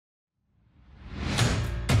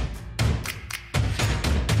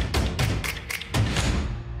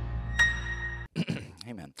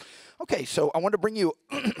Okay, so I wanted to bring you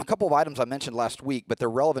a couple of items I mentioned last week, but they're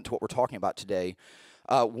relevant to what we're talking about today.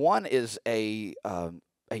 One is a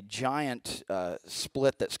giant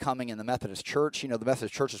split that's coming in the Methodist Church. You know, the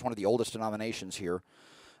Methodist Church is one of the oldest denominations here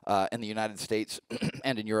in the United States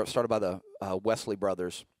and in Europe, started by the Wesley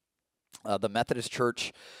brothers. The Methodist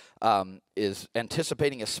Church is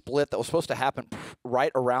anticipating a split that was supposed to happen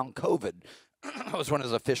right around COVID. That was when it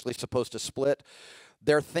was officially supposed to split.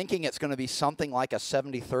 They're thinking it's going to be something like a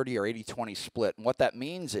 70-30 or 80-20 split. And what that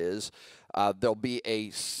means is there'll be a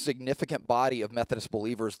significant body of Methodist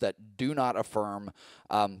believers that do not affirm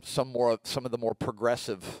some of the more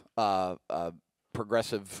progressive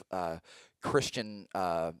Christians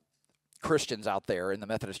out there in the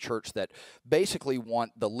Methodist Church that basically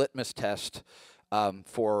want the litmus test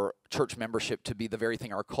for church membership to be the very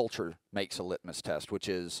thing our culture makes a litmus test, which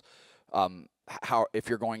is how if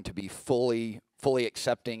you're going to be fully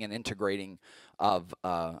accepting and integrating of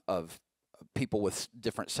people with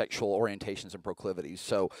different sexual orientations and proclivities.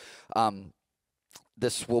 So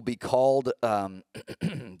this will be called what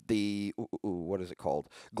is it called?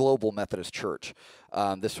 Global Methodist Church.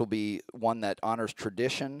 This will be one that honors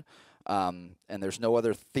tradition. And there's no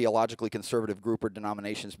other theologically conservative group or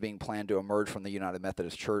denominations being planned to emerge from the United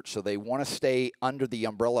Methodist Church. So they want to stay under the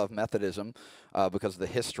umbrella of Methodism because of the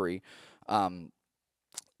history.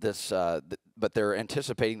 But they're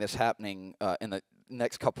anticipating this happening in the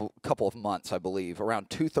next couple of months, I believe. Around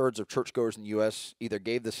 2/3 of churchgoers in the U.S. either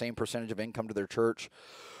gave the same percentage of income to their church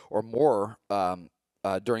or more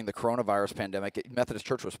during the coronavirus pandemic. Methodist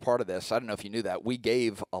Church was part of this. I don't know if you knew that. We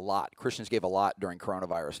gave a lot. Christians gave a lot during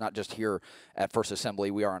coronavirus, not just here at First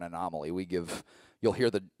Assembly. We are an anomaly. We give. You'll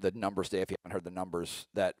hear the numbers today if you haven't heard the numbers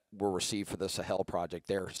that were received for the Sahel project.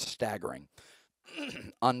 They're staggering.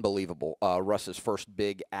 Unbelievable. Russ's first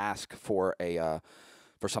big ask for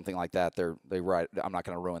something like that. They write. I'm not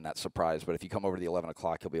going to ruin that surprise, but if you come over to the 11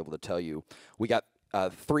 o'clock, he'll be able to tell you. We got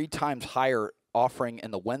 3 times higher offering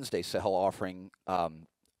in the Wednesday Sahel offering.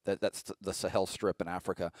 That's the Sahel Strip in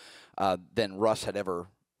Africa than Russ had ever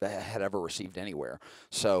received anywhere.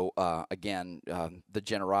 So again, the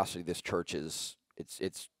generosity of this church is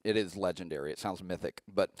it is legendary. It sounds mythic,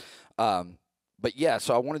 but yeah.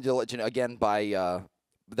 So I wanted to let you know again by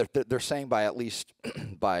they're saying by at least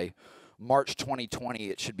by March 2020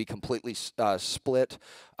 it should be completely split.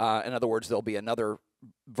 In other words, there'll be another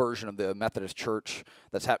version of the Methodist Church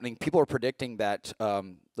that's happening. People are predicting that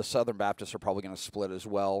the Southern Baptists are probably going to split as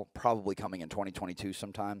well, probably coming in 2022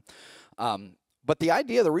 sometime. But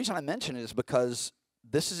the reason I mention it is because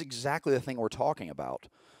this is exactly the thing we're talking about.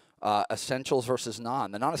 Essentials versus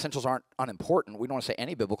non. The non-essentials aren't unimportant. We don't want to say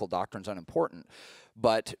any biblical doctrine is unimportant,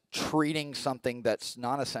 but treating something that's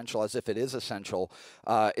non-essential as if it is essential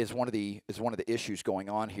is one of the issues going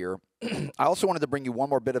on here. I also wanted to bring you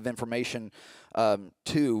one more bit of information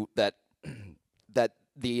too, that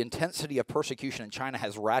the intensity of persecution in China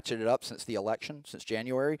has ratcheted up since the election, since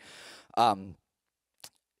January.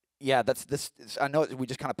 Yeah, I know we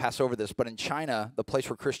just kind of pass over this, but in China, the place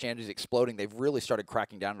where Christianity is exploding, they've really started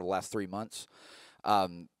cracking down in the last 3 months.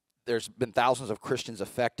 There's been thousands of Christians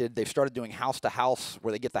affected. They've started doing house to house,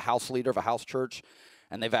 where they get the house leader of a house church,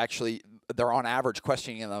 and they're on average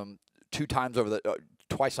questioning them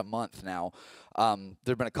twice a month now.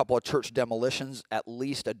 There've been a couple of church demolitions, at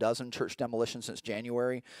least a dozen church demolitions since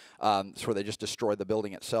January. It's where they just destroyed the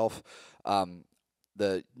building itself.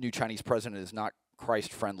 The new Chinese president is not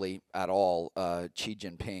Christ-friendly at all, Xi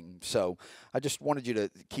Jinping. So I just wanted you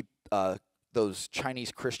to keep those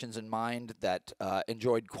Chinese Christians in mind that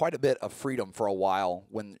enjoyed quite a bit of freedom for a while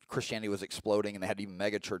when Christianity was exploding and they had even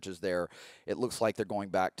mega churches there. It looks like they're going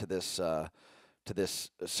back to this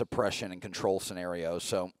suppression and control scenario.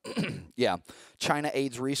 So, yeah, China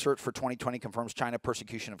AIDS research for 2020 confirms China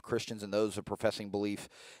persecution of Christians and those of professing belief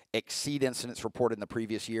exceed incidents reported in the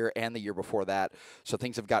previous year and the year before that. So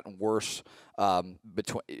things have gotten worse in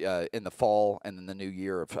the fall and in the new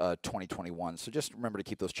year of 2021. So just remember to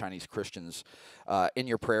keep those Chinese Christians in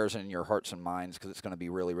your prayers and in your hearts and minds, because it's going to be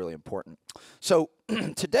really, really important. So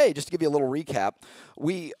today, just to give you a little recap,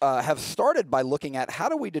 we have started by looking at how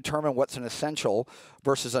do we determine what's an essential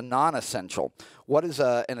versus a non-essential. What is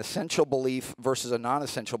an essential belief versus a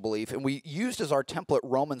non-essential belief? And we used as our template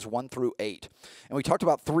Romans 1 through 8. And we talked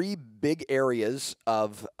about 3 big areas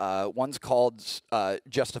of, one's called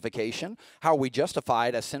justification. How are we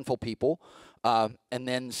justified as sinful people? And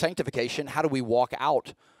then sanctification. How do we walk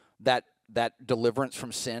out that deliverance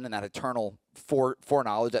from sin and that eternal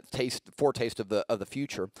foreknowledge, that foretaste of the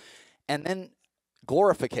future? And then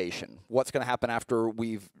glorification. What's going to happen after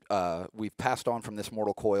we've passed on from this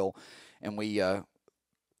mortal coil, and we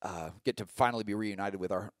get to finally be reunited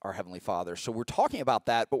with our Heavenly Father. So we're talking about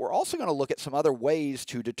that, but we're also going to look at some other ways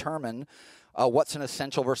to determine what's an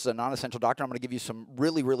essential versus a non-essential doctrine. I'm going to give you some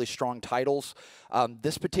really, really strong titles.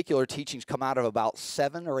 This particular teaching's come out of about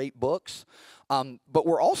 7 or 8 books. But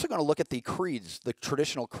we're also going to look at the creeds, the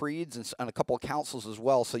traditional creeds, and a couple of councils as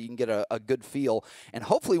well, so you can get a good feel. And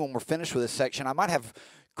hopefully when we're finished with this section, I might have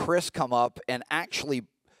Chris come up and actually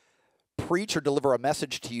preach or deliver a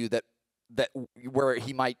message to you that where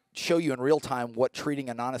he might show you in real time what treating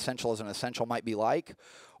a non-essential as an essential might be like,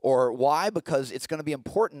 or why, because it's going to be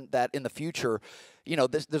important that in the future,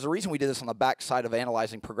 there's a reason we did this on the backside of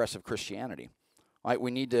analyzing progressive Christianity. Right?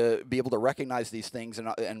 We need to be able to recognize these things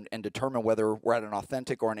and determine whether we're at an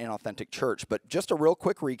authentic or an inauthentic church. But just a real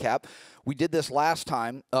quick recap, we did this last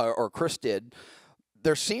time, or Chris did.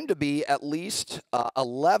 There seem to be at least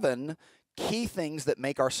 11 key things that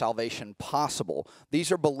make our salvation possible.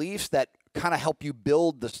 These are beliefs that kind of help you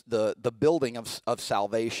build the building of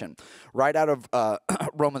salvation. Right out of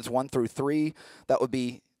Romans 1 through 3, that would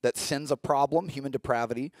be that sin's a problem, human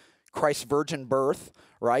depravity. Christ's virgin birth,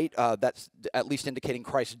 right? That's at least indicating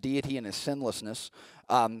Christ's deity and his sinlessness.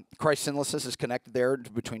 Christ's sinlessness is connected there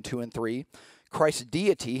between 2 and 3. Christ's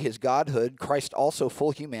deity, his godhood, Christ also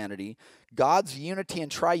full humanity, God's unity and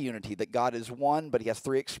triunity, that God is one, but he has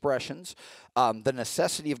 3 expressions, the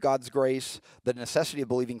necessity of God's grace, the necessity of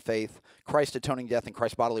believing faith, Christ's atoning death, and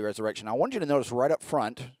Christ's bodily resurrection. Now, I want you to notice right up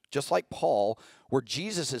front, just like Paul, where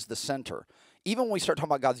Jesus is the center. Even when we start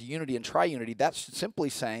talking about God's unity and triunity, that's simply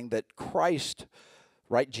saying that Christ,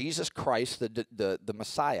 right, Jesus Christ, the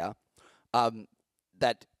Messiah,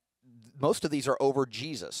 that most of these are over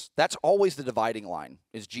Jesus. That's always the dividing line,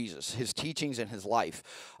 is Jesus, his teachings and his life.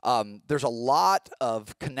 There's a lot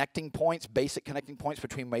of connecting points, basic connecting points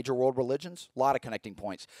between major world religions, a lot of connecting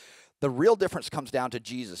points. The real difference comes down to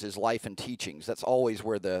Jesus, his life and teachings. That's always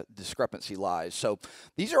where the discrepancy lies. So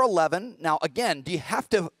these are 11. Now, again, do you have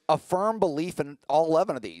to affirm belief in all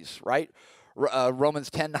 11 of these, right? Romans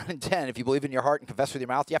 10, 9, and 10. If you believe in your heart and confess with your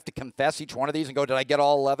mouth, you have to confess each one of these and go, did I get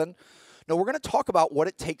all 11? No, we're going to talk about what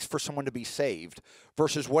it takes for someone to be saved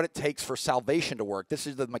versus what it takes for salvation to work. This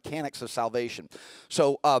is the mechanics of salvation.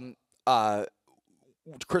 So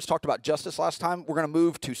Chris talked about justice last time. We're going to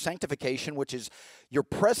move to sanctification, which is your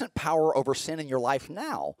present power over sin in your life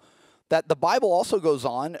now. That the Bible also goes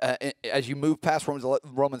on, as you move past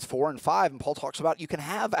Romans 4 and 5, and Paul talks about you can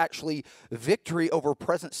have actually victory over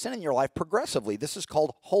present sin in your life progressively. This is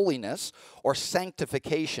called holiness or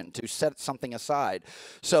sanctification, to set something aside.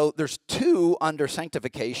 So there's 2 under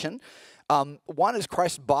sanctification. One is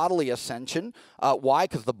Christ's bodily ascension. Why?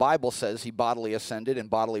 Because the Bible says he bodily ascended and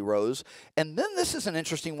bodily rose. And then this is an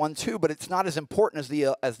interesting one too, but it's not as important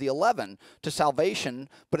as the 11 to salvation,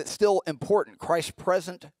 but it's still important. Christ's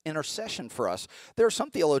present intercession for us. There are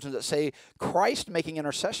some theologians that say Christ making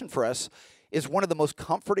intercession for us is one of the most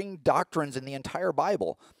comforting doctrines in the entire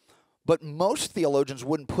Bible. But most theologians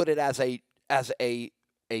wouldn't put it as the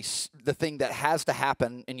thing that has to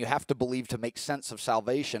happen and you have to believe to make sense of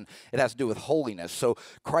salvation. It has to do with holiness. So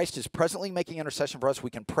Christ is presently making intercession for us. We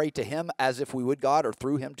can pray to him as if we would God, or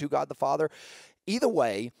through him to God the Father. Either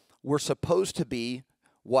way, we're supposed to be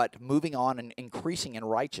moving on and increasing in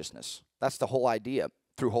righteousness. That's the whole idea,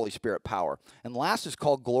 through Holy Spirit power. And last is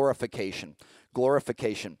called glorification.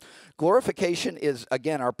 Glorification is,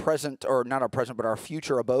 again, our present, or not our present, but our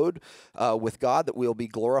future abode with God, that we'll be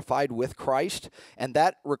glorified with Christ. And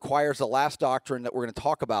that requires the last doctrine that we're going to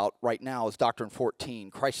talk about right now is Doctrine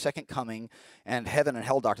 14, Christ's second coming and heaven and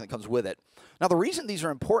hell doctrine that comes with it. Now, the reason these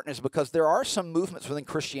are important is because there are some movements within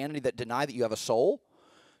Christianity that deny that you have a soul,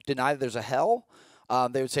 deny that there's a hell.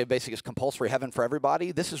 They would say basically it's compulsory heaven for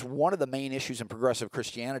everybody. This is one of the main issues in progressive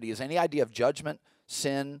Christianity, is any idea of judgment,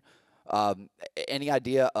 sin, any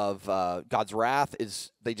idea of God's wrath,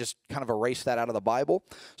 they just kind of erase that out of the Bible.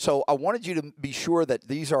 So I wanted you to be sure that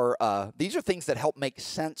these are things that help make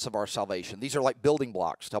sense of our salvation. These are like building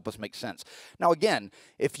blocks to help us make sense. Now, again,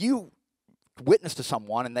 if you witness to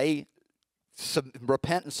someone and they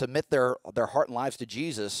repent and submit their heart and lives to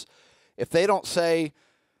Jesus, if they don't say,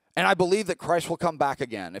 and I believe that Christ will come back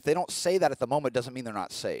again, if they don't say that at the moment, it doesn't mean they're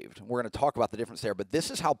not saved. We're going to talk about the difference there. But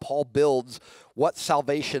this is how Paul builds what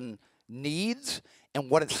salvation needs and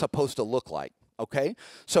what it's supposed to look like. Okay,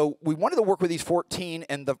 so we wanted to work with these 14,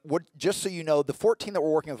 and just so you know, the 14 that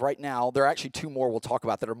we're working with right now, there are actually 2 more we'll talk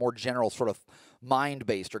about that are more general, sort of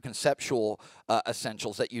mind-based or conceptual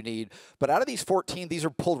essentials that you need. But out of these 14, these are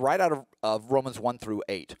pulled right out of Romans 1 through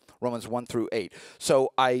 8. Romans 1 through 8.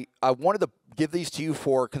 So I wanted to give these to you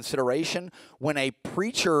for consideration. When a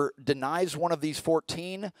preacher denies one of these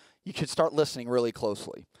 14, you should start listening really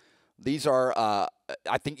closely. These are,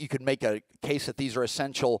 I think you could make a case that these are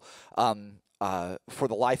essential for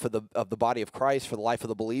the life of the body of Christ, for the life of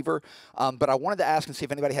the believer. But I wanted to ask and see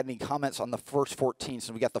if anybody had any comments on the first 14,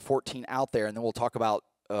 since we got the 14 out there, and then we'll talk about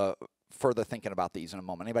further thinking about these in a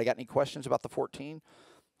moment. Anybody got any questions about the 14?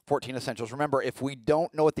 14 essentials. Remember, if we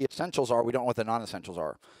don't know what the essentials are, we don't know what the non-essentials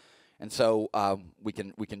are. And so we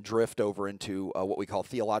can drift over into what we call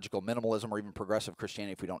theological minimalism or even progressive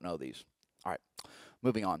Christianity if we don't know these. All right,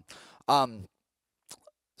 moving on.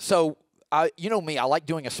 So you know me, I like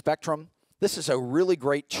doing a spectrum. This is a really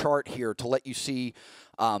great chart here to let you see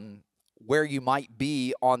where you might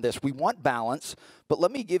be on this. We want balance, but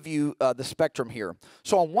let me give you the spectrum here.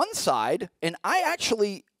 So on one side, and I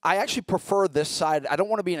actually prefer this side. I don't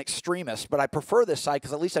want to be an extremist, but I prefer this side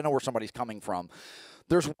because at least I know where somebody's coming from.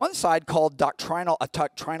 There's one side called a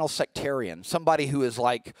doctrinal sectarian, somebody who is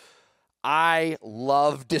like, I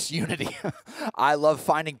love disunity. I love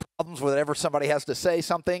finding problems whenever somebody has to say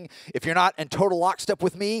something. If you're not in total lockstep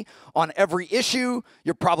with me on every issue,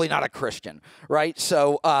 you're probably not a Christian, right?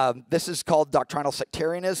 So this is called doctrinal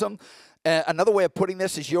sectarianism. Another way of putting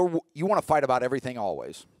this is you want to fight about everything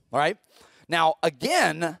always, all right? Now,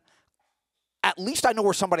 again, at least I know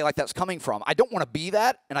where somebody like that's coming from. I don't want to be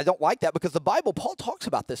that, and I don't like that because the Bible, Paul talks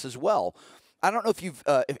about this as well. I don't know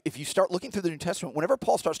if you start looking through the New Testament, whenever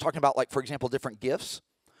Paul starts talking about, like, for example, different gifts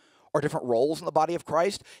or different roles in the body of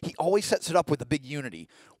Christ, he always sets it up with a big unity.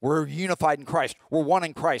 We're unified in Christ. We're one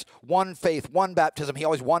in Christ. One faith, one baptism. He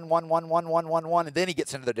always one, and then he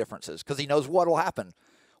gets into the differences because he knows what will happen.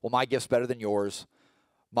 Well, my gift's better than yours.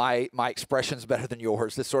 My expression's better than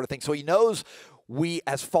yours, this sort of thing. So he knows we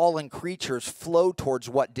as fallen creatures flow towards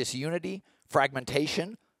what? Disunity,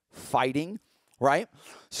 fragmentation, fighting, right?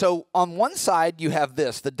 So on one side, you have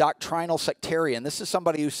this, the doctrinal sectarian. This is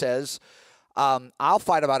somebody who says, I'll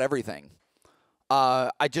fight about everything.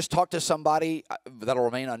 I just talked to somebody that'll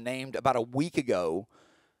remain unnamed about a week ago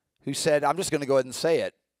who said, I'm just going to go ahead and say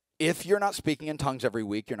it. If you're not speaking in tongues every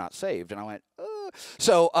week, you're not saved. And I went,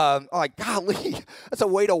 So I'm like, golly, that's a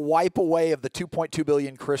way to wipe away of the 2.2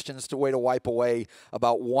 billion Christians, to way to wipe away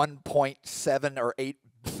about 1.7 or 8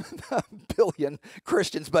 billion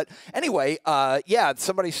Christians. But anyway, yeah,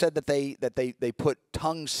 somebody said that they put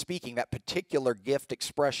tongue speaking, that particular gift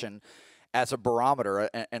expression, as a barometer,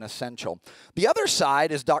 an essential. The other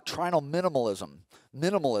side is doctrinal minimalism.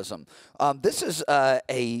 This is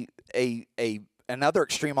another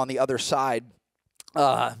extreme on the other side.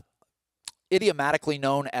 Idiomatically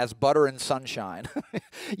known as butter and sunshine.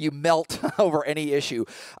 You melt over any issue.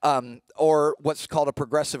 Or what's called a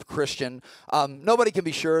progressive Christian. Nobody can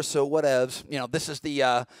be sure, so whatevs. You know, this is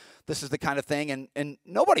the kind of thing, and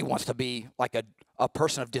nobody wants to be like a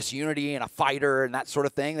person of disunity and a fighter and that sort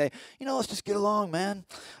of thing. Let's just get along, man.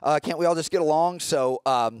 Can't we all just get along? So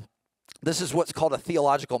this is what's called a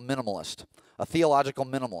theological minimalist. A theological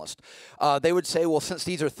minimalist. They would say, well, since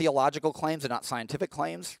these are theological claims and not scientific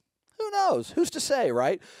claims, who knows? Who's to say,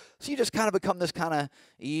 right? So you just kind of become this kind of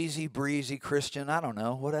easy breezy Christian. I don't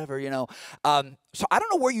know, whatever, So I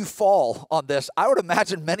don't know where you fall on this. I would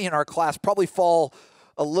imagine many in our class probably fall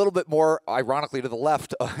a little bit more, ironically, to the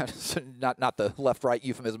left. Not the left-right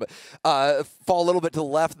euphemism, but fall a little bit to the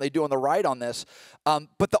left than they do on the right on this.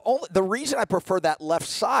 But the reason I prefer that left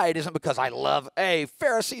side isn't because I love,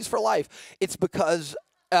 Pharisees for life. It's because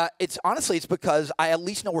it's because I at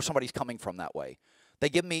least know where somebody's coming from that way. They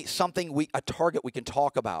give me something, a target we can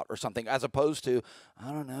talk about or something, as opposed to,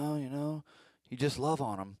 I don't know, you just love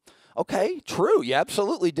on them. Okay, true, you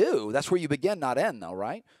absolutely do. That's where you begin, not end, though,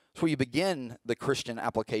 right? That's where you begin the Christian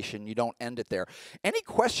application. You don't end it there. Any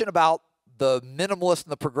question about the minimalists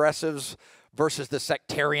and the progressives versus the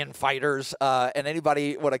sectarian fighters? And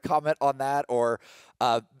anybody want to comment on that? Or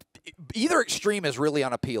either extreme is really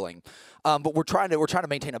unappealing. But we're trying to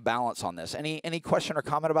maintain a balance on this. Any question or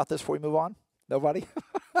comment about this before we move on? Nobody?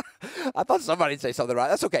 I thought somebody'd say something about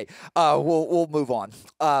it. That's okay. We'll move on.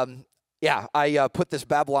 Yeah, I put this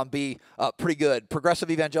Babylon Bee pretty good.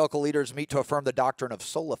 Progressive evangelical leaders meet to affirm the doctrine of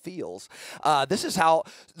sola fiels. This is how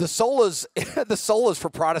the solas, the solas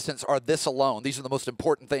for Protestants are this alone. These are the most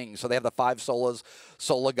important things. So they have the 5 solas: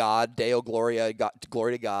 sola God, Deo Gloria,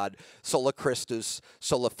 glory to God; sola Christus,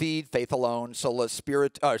 sola fide, faith alone; sola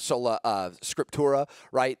Scriptura,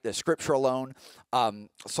 right, the Scripture alone;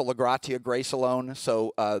 sola gratia, grace alone.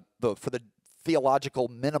 So for the theological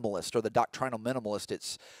minimalist or the doctrinal minimalist,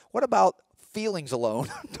 it's what about feelings alone?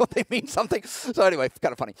 Don't they mean something? So anyway,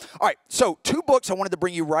 kind of funny. All right, so 2 books I wanted to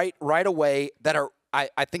bring you right away that are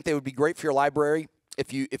I think they would be great for your library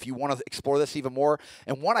if you want to explore this even more.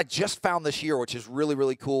 And one I just found this year, which is really,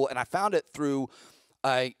 really cool, and I found it through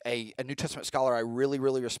a New Testament scholar I really,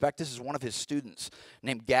 really respect. This is one of his students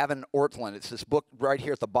named Gavin Ortlund. It's this book right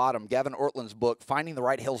here at the bottom, Gavin Ortlund's book, Finding the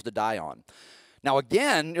Right Hills to Die On. Now,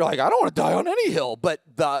 again, you're like, I don't want to die on any hill, but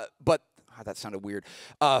that sounded weird.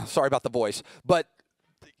 Sorry about the voice. But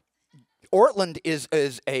Ortlund is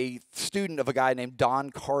a student of a guy named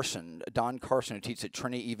Don Carson. Don Carson, who teaches at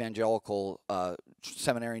Trinity Evangelical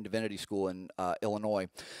Seminary and Divinity School in Illinois.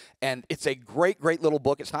 And it's a great, great little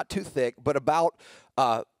book. It's not too thick, but about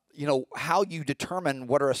how you determine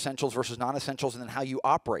what are essentials versus non-essentials, and then how you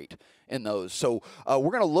operate in those. So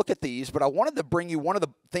we're going to look at these, but I wanted to bring you one of the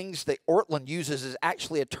things that Ortlund uses is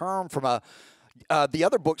actually a term from the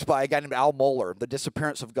other books by a guy named Al Mohler, The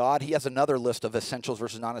Disappearance of God. He has another list of essentials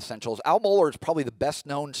versus non-essentials. Al Mohler is probably the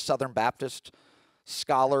best-known Southern Baptist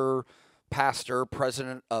scholar, pastor,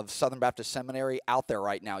 president of Southern Baptist Seminary out there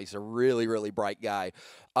right now. He's a really, really bright guy.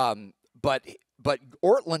 But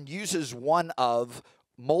Ortlund uses one of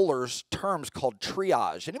Mohler's terms called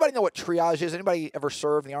triage. Anybody know what triage is? Anybody ever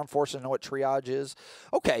served in the armed forces and know what triage is?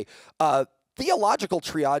 Okay. Theological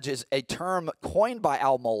triage is a term coined by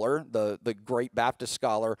Al Mohler, the great Baptist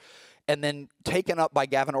scholar, and then taken up by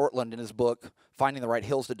Gavin Ortlund in his book, Finding the Right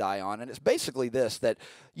Hills to Die On. And it's basically this, that,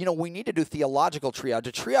 we need to do theological triage.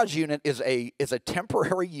 A triage unit is a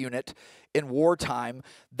temporary unit in wartime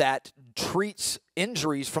that treats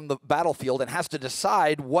injuries from the battlefield and has to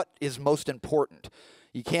decide what is most important.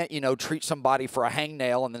 You can't, treat somebody for a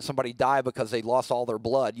hangnail and then somebody die because they lost all their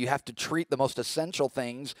blood. You have to treat the most essential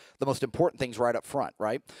things, the most important things right up front,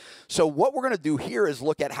 right? So what we're going to do here is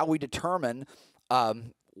look at how we determine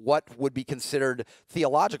what would be considered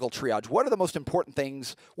theological triage. What are the most important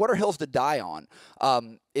things? What are hills to die on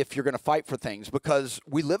if you're going to fight for things? Because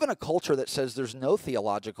we live in a culture that says there's no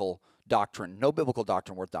theological doctrine, no biblical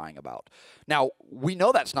doctrine worth dying about. Now, we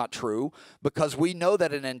know that's not true because we know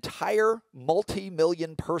that an entire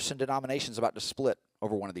multi-million person denomination is about to split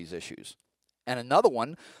over one of these issues. And another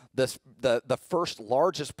one, the first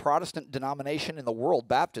largest Protestant denomination in the world,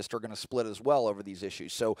 Baptist, are going to split as well over these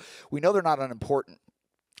issues. So we know they're not unimportant.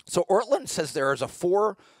 So Ortlund says there is a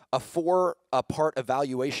four-part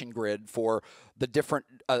evaluation grid for the different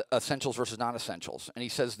essentials versus non-essentials. And he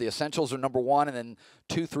says the essentials are number 1, and then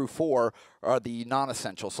 2 through 4 are the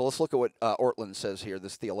non-essentials. So let's look at what Ortlund says here,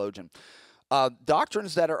 this theologian.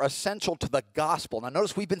 Doctrines that are essential to the gospel. Now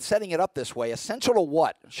notice we've been setting it up this way. Essential to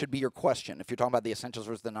what should be your question if you're talking about the essentials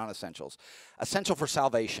versus the non-essentials. Essential for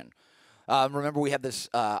salvation. Remember, we have this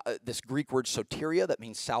Greek word soteria that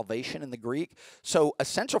means salvation in the Greek. So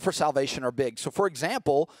essential for salvation are big. So, for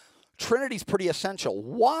example, Trinity's pretty essential.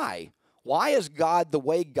 Why? Why is God the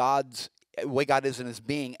way God is in his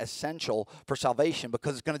being essential for salvation?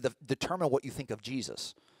 Because it's going to determine what you think of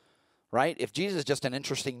Jesus, right? If Jesus is just an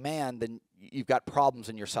interesting man, then you've got problems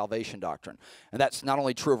in your salvation doctrine. And that's not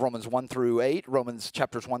only true of Romans 1 through 8, Romans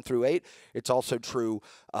chapters 1 through 8, it's also true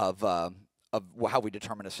of how we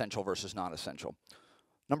determine essential versus non-essential.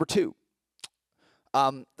 Number 2,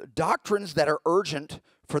 doctrines that are urgent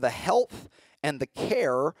for the health and the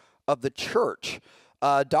care of the church.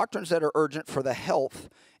 Doctrines that are urgent for the health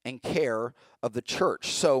and care of the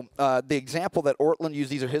church. So the example that Ortlund used,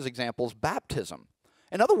 these are his examples, baptism.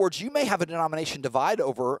 In other words, you may have a denomination divide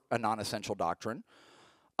over a non-essential doctrine,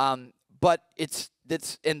 but it's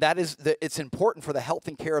important for the health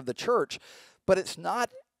and care of the church, but it's not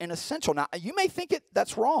an essential. Now, you may think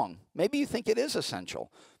that's wrong. Maybe you think it is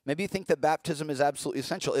essential. Maybe you think that baptism is absolutely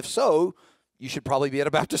essential. If so, you should probably be at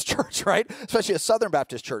a Baptist church, right? Especially a Southern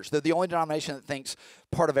Baptist church. They're the only denomination that thinks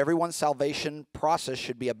part of everyone's salvation process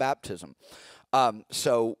should be a baptism. And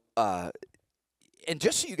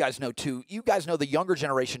just so you guys know, too, the younger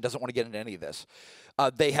generation doesn't want to get into any of this.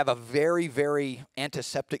 They have a very, very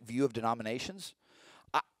antiseptic view of denominations.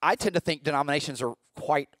 I tend to think denominations are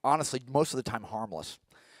quite honestly, most of the time, harmless.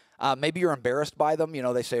 Maybe you're embarrassed by them.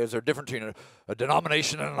 They say, is there a difference between a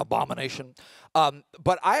denomination and an abomination?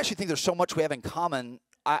 But I actually think there's so much we have in common.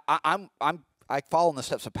 I follow in the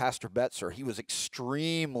steps of Pastor Betzer. He was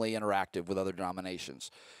extremely interactive with other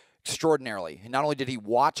denominations. Extraordinarily. And not only did he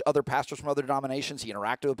watch other pastors from other denominations, he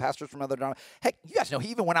interacted with pastors from other denominations. Heck, you guys know, he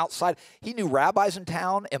even went outside. He knew rabbis in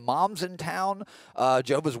town, imams in town,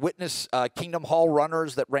 Jehovah's Witness Kingdom Hall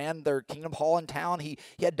runners that ran their Kingdom Hall in town. He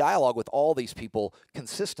had dialogue with all these people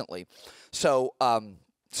consistently. So the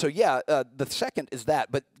second is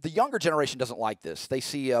that. But the younger generation doesn't like this. They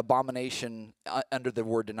see abomination under the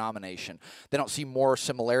word denomination. They don't see more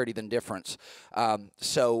similarity than difference.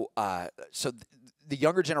 The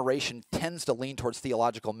younger generation tends to lean towards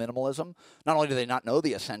theological minimalism. Not only do they not know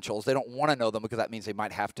the essentials, they don't want to know them because that means they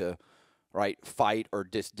might have to, fight or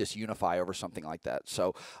disunify over something like that.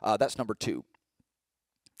 So that's number 2.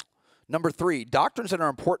 Number 3, doctrines that are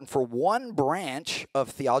important for one branch of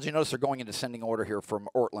theology. Notice they're going in descending order here from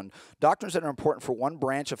Ortland. Doctrines that are important for one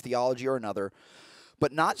branch of theology or another,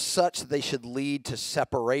 but not such that they should lead to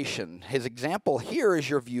separation. His example here is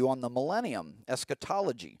your view on the millennium,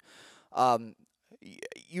 eschatology.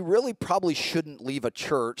 You really probably shouldn't leave a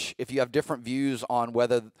church if you have different views on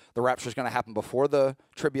whether the rapture is going to happen before the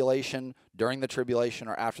tribulation, during the tribulation,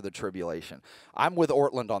 or after the tribulation. I'm with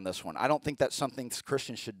Ortland on this one. I don't think that's something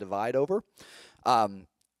Christians should divide over.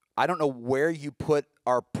 I don't know where you put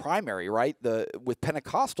our primary, right? With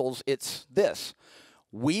Pentecostals, it's this.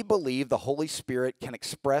 We believe the Holy Spirit can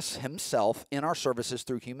express himself in our services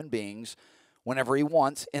through human beings whenever he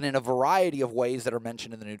wants and in a variety of ways that are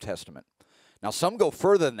mentioned in the New Testament. Now, some go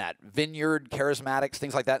further than that, Vineyard, charismatics,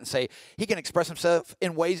 things like that, and say he can express himself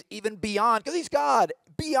in ways even beyond, because he's God,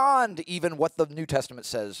 beyond even what the New Testament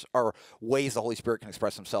says are ways the Holy Spirit can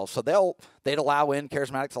express himself. So they'd allow in,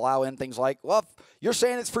 charismatics allow in things like, well, if you're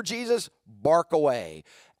saying it's for Jesus, bark away.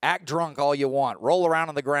 Act drunk all you want. Roll around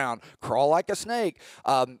on the ground. Crawl like a snake.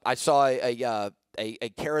 I saw a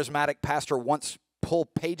charismatic pastor once pull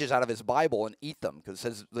pages out of his Bible and eat them because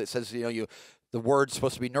it says the word's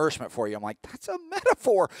supposed to be nourishment for you. I'm like, that's a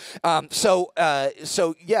metaphor. So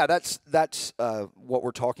yeah, that's what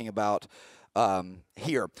we're talking about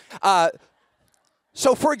here.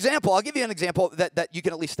 So, for example, I'll give you an example that you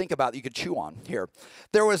can at least think about, that you could chew on here.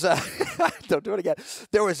 There was a don't do it again.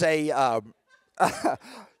 There was a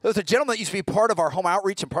gentleman that used to be part of our home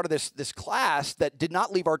outreach and part of this class that did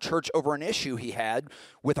not leave our church over an issue he had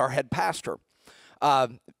with our head pastor.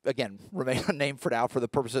 Again, remain unnamed for now for the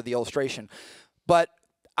purpose of the illustration. But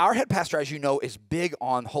our head pastor, as you know, is big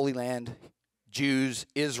on Holy Land, Jews,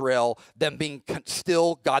 Israel, them being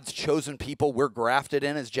still God's chosen people. We're grafted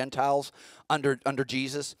in as Gentiles under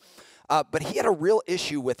Jesus. But he had a real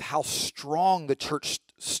issue with how strong the church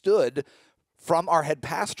stood from our head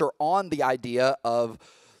pastor on the idea of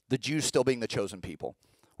the Jews still being the chosen people.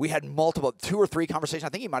 We had 2 or 3 conversations. I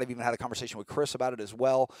think he might have even had a conversation with Chris about it as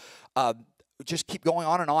well. Just keep going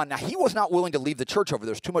on and on. Now, he was not willing to leave the church over.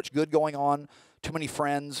 There's too much good going on, too many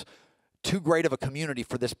friends, too great of a community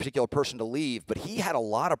for this particular person to leave, but he had a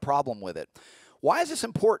lot of problem with it. Why is this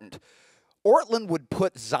important? Ortland would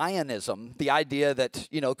put Zionism, the idea that,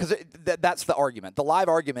 because that's the argument. The live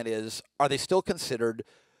argument is, are they still considered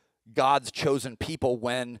God's chosen people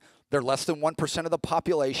when they're less than 1% of the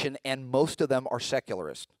population and most of them are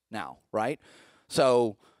secularist now, right?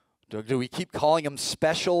 So do we keep calling them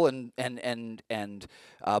special and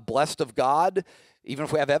blessed of God, even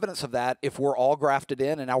if we have evidence of that, if we're all grafted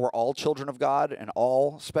in and now we're all children of God and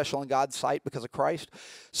all special in God's sight because of Christ?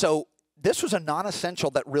 So this was a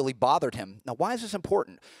non-essential that really bothered him. Now, why is this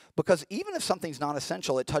important? Because even if something's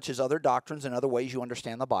non-essential, it touches other doctrines and other ways you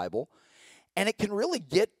understand the Bible, and it can really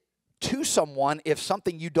get to someone if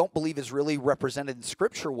something you don't believe is really represented in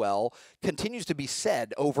Scripture well continues to be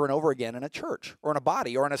said over and over again in a church or in a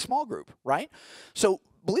body or in a small group, right? So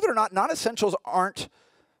believe it or not, non-essentials aren't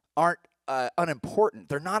unimportant.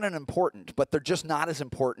 They're not unimportant, but they're just not as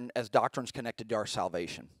important as doctrines connected to our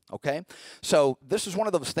salvation, okay? So this is one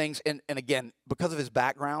of those things, and again, because of his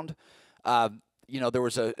background, there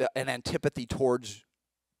was an antipathy towards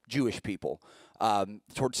Jewish people,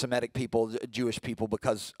 towards Semitic people, Jewish people,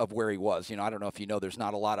 because of where he was. I don't know if you know, there's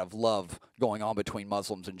not a lot of love going on between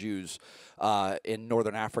Muslims and Jews in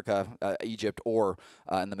northern Africa, Egypt, or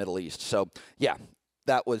in the Middle East. So, yeah,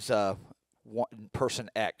 that was one person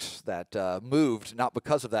X that moved, not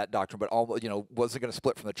because of that doctrine, but wasn't going to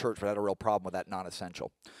split from the church, but had a real problem with that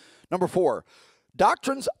non-essential. Number 4,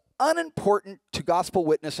 doctrines unimportant to gospel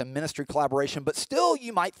witness and ministry collaboration, but still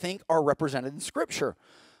you might think are represented in Scripture.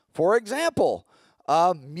 For example,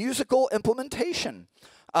 musical implementation.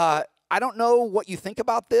 I don't know what you think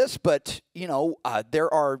about this, but,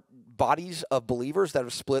 there are bodies of believers that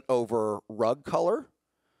have split over rug color,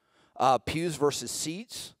 pews versus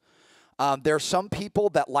seats. There are some people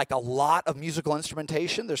that like a lot of musical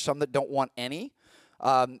instrumentation. There's some that don't want any.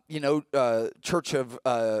 Church of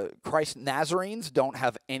Christ Nazarenes don't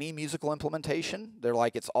have any musical implementation. They're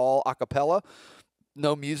like, it's all a cappella.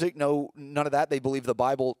 No music, none of that. They believe the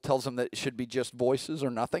Bible tells them that it should be just voices or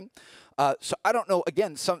nothing. So I don't know.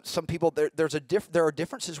 Again, some people, there are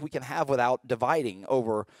differences we can have without dividing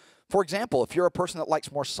over. For example, if you're a person that likes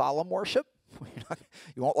more solemn worship,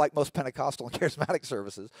 you won't like most Pentecostal and charismatic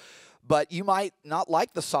services, but you might not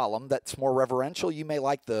like the solemn that's more reverential. You may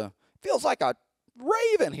like feels like a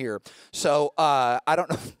raven here. So I don't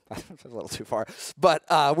know. That's a little too far, but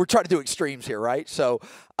we're trying to do extremes here, right? So,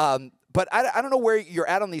 but I don't know where you're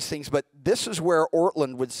at on these things, but this is where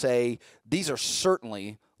Ortland would say these are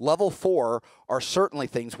certainly Level 4 are certainly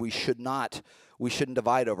things we shouldn't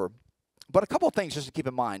divide over. But a couple of things just to keep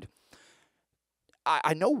in mind.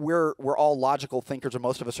 I know we're all logical thinkers, and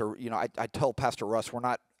most of us are. I tell Pastor Russ, we're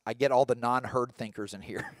not. I get all the non-herd thinkers in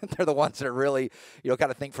here. They're the ones that are really, kind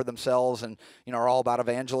of think for themselves and, are all about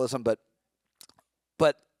evangelism. But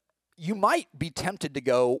you might be tempted to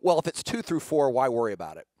go, well, if it's 2 through 4, why worry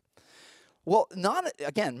about it? Well,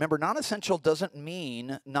 remember, non-essential doesn't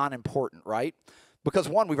mean non-important, right? Because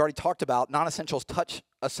one, we've already talked about non-essentials touch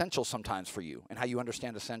essentials sometimes for you and how you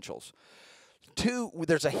understand essentials. 2,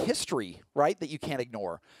 there's a history, right, that you can't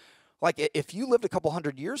ignore. Like if you lived a couple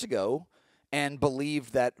hundred years ago and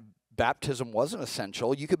believed that baptism wasn't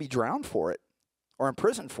essential, you could be drowned for it or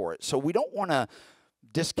imprisoned for it. So we don't want to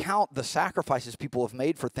discount the sacrifices people have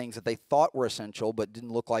made for things that they thought were essential but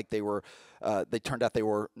didn't look like they were. They turned out they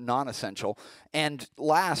were non-essential. And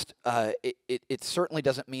last, it certainly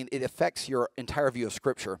doesn't mean it affects your entire view of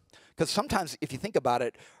Scripture. Because sometimes, if you think about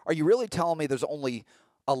it, are you really telling me there's only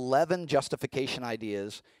 11 justification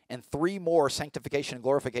ideas and 3 more sanctification and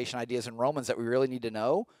glorification ideas in Romans that we really need to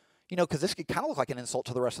know? Because this could kind of look like an insult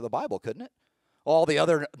to the rest of the Bible, couldn't it? All the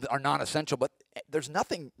other are non-essential, but there's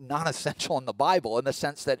nothing non-essential in the Bible in the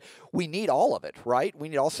sense that we need all of it, right? We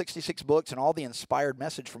need all 66 books and all the inspired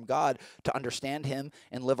message from God to understand Him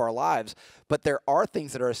and live our lives. But there are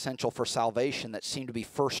things that are essential for salvation that seem to be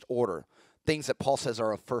first order, things that Paul says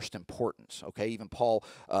are of first importance, okay? Even Paul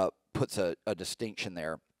puts a distinction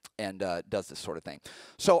there and does this sort of thing.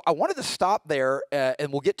 So I wanted to stop there,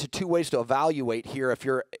 and we'll get to 2 ways to evaluate here. If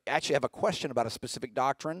you actually have a question about a specific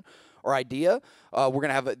doctrine or idea, we're going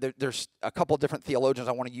to have there's a couple of different theologians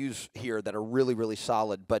I want to use here that are really, really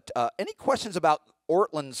solid. But any questions about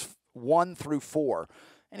Ortlund's 1 through 4?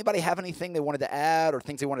 Anybody have anything they wanted to add or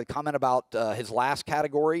things they wanted to comment about his last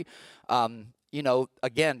category?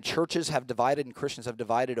 Again, churches have divided and Christians have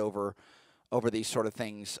divided over these sort of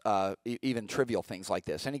things, even trivial things like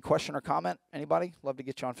this. Any question or comment? Anybody? Love to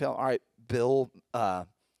get you on film. All right, Bill,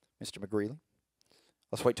 Mr. McGreeley.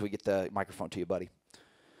 Let's wait till we get the microphone to you, buddy.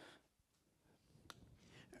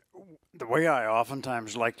 The way I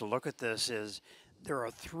oftentimes like to look at this is there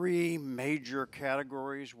are 3 major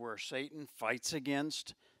categories where Satan fights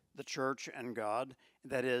against the church and God.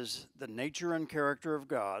 That is the nature and character of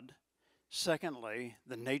God. Secondly,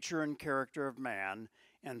 the nature and character of man.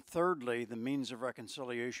 And thirdly, the means of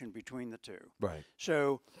reconciliation between the 2. Right.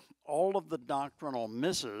 So all of the doctrinal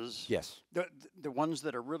misses, yes, the ones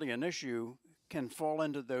that are really an issue, can fall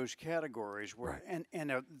into those categories. Where, right.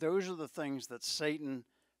 And those are the things that Satan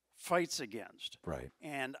fights against. Right.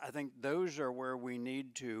 And I think those are where we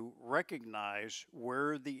need to recognize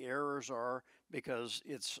where the errors are, because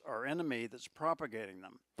it's our enemy that's propagating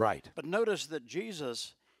them. Right. But notice that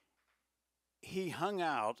Jesus, He hung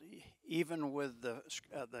out even with the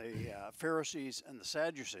Pharisees and the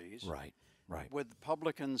Sadducees, right, with the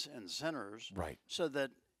publicans and sinners, right. So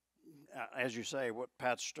that, as you say, what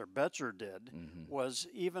Pastor Betzer did was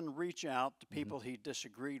even reach out to people he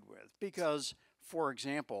disagreed with. Because, for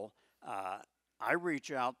example, I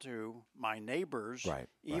reach out to my neighbors,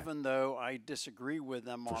 even though I disagree with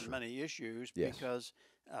them on many issues, because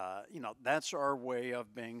that's our way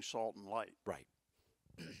of being salt and light. Right.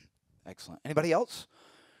 Excellent. Anybody else?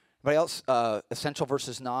 Anybody else? Essential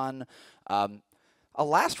versus non. A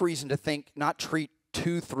last reason to think not treat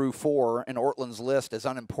 2 through 4 in Ortlund's list as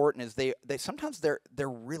unimportant is they sometimes they're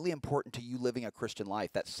really important to you living a Christian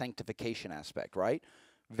life. That sanctification aspect, right?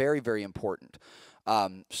 Very, very important.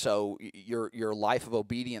 So your life of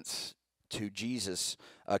obedience to Jesus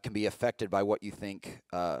can be affected by what you think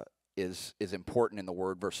is important in the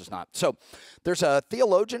Word versus not. So there's a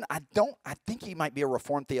theologian. I think he might be a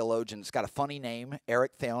Reformed theologian. He's got a funny name,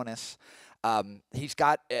 Eric Theonis. He's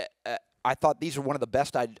got. I thought these are one of the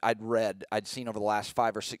best I'd seen over the last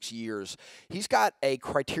 5 or 6 years. He's got a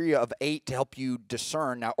criteria of 8 to help you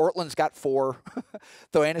discern. Now, Ortlund's got 4.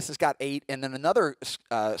 Theonis has got 8. And then another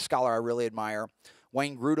scholar I really admire,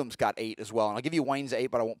 Wayne Grudem's got 8 as well. And I'll give you Wayne's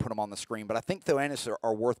 8, but I won't put them on the screen. But I think Theonis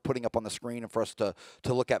are worth putting up on the screen and for us to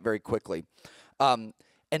look at very quickly. And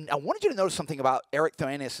I wanted you to notice something about Eric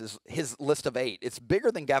Theonis' his list of 8. It's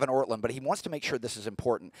bigger than Gavin Ortlund, but he wants to make sure this is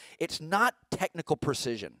important. It's not technical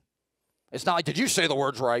precision. It's not like, did you say the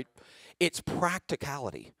words right? It's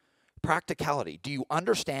practicality. Practicality. Do you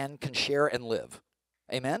understand, can share, and live?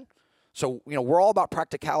 Amen? So, we're all about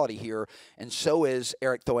practicality here, and so is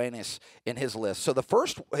Eric Theonis in his list. So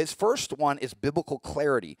his first one is biblical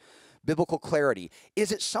clarity. Biblical clarity.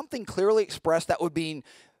 Is it something clearly expressed that would be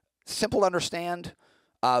simple to understand,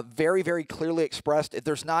 very, very clearly expressed?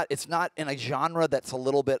 It's not in a genre that's a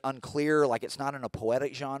little bit unclear, like it's not in a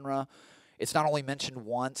poetic genre. It's not only mentioned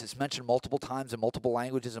once, it's mentioned multiple times in multiple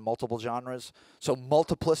languages and multiple genres. So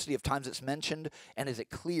multiplicity of times it's mentioned, and is it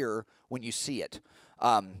clear when you see it?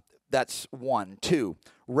 That's one. Two,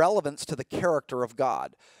 relevance to the character of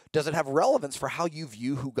God. Does it have relevance for how you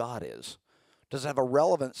view who God is? Does it have a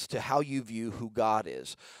relevance to how you view who God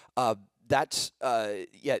is? Again,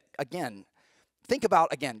 think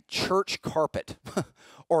about, again, church carpet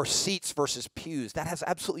or seats versus pews. That has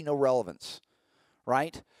absolutely no relevance,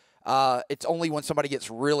 right? It's only when somebody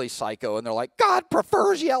gets really psycho and they're like, God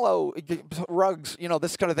prefers yellow rugs,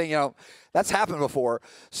 this kind of thing, that's happened before.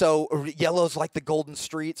 So yellow's like the golden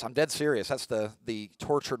streets. I'm dead serious. That's the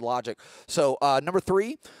tortured logic. So number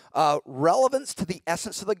three, relevance to the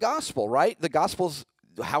essence of the gospel, right? The gospel's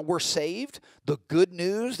how we're saved, the good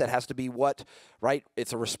news, that has to be what, right?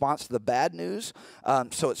 It's a response to the bad news.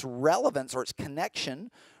 So it's relevance or its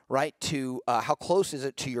connection, right, to how close is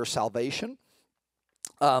it to your salvation.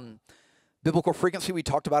 Biblical frequency, we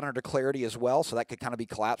talked about under clarity as well, so that could kind of be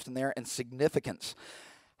collapsed in there. And significance.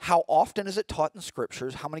 How often is it taught in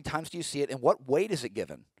Scriptures? How many times do you see it? And what weight is it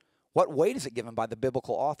given? What weight is it given by the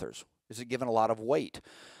biblical authors? Is it given a lot of weight?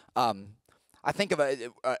 I think of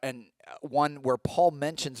one where Paul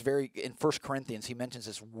mentions in 1 Corinthians, he mentions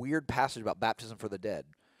this weird passage about baptism for the dead,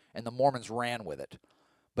 and the Mormons ran with it.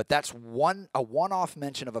 But that's a one-off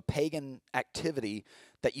mention of a pagan activity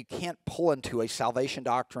that you can't pull into a salvation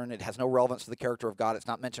doctrine. It has no relevance to the character of God. It's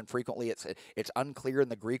not mentioned frequently. It's unclear in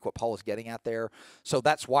the Greek what Paul is getting at there. So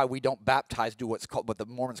that's why we don't baptize, do what the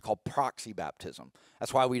Mormons call proxy baptism.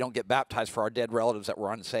 That's why we don't get baptized for our dead relatives that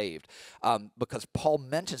were unsaved, because Paul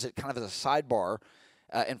mentions it kind of as a sidebar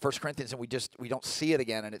in 1 Corinthians, and we don't see it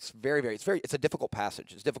again, and it's a difficult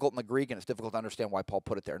passage. It's difficult in the Greek, and it's difficult to understand why Paul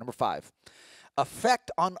put it there. Number 5,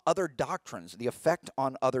 effect on other doctrines. The effect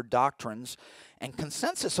on other doctrines and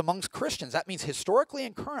consensus amongst Christians. That means historically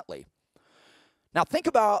and currently. Now think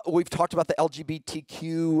about, we've talked about the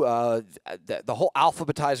LGBTQ, the whole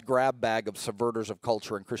alphabetized grab bag of subverters of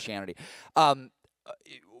culture and Christianity. One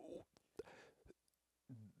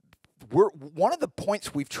of the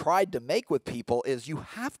points we've tried to make with people is you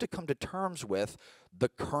have to come to terms with the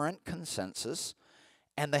current consensus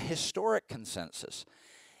and the historic consensus.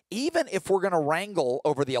 Even if we're going to wrangle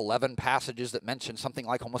over the 11 passages that mention something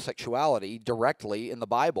like homosexuality directly in the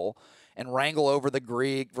Bible, and wrangle over the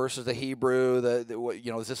Greek versus the Hebrew,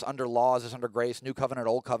 is this under law, is this under grace, New Covenant,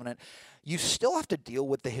 Old Covenant, you still have to deal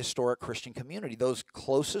with the historic Christian community, those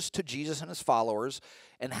closest to Jesus and his followers,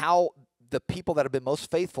 and how the people that have been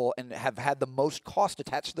most faithful and have had the most cost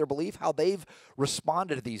attached to their belief, how they've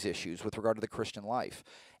responded to these issues with regard to the Christian life.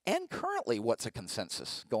 And currently, what's a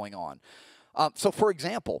consensus going on? So, for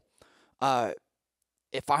example,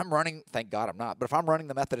 if I'm running, thank God I'm not, but if I'm running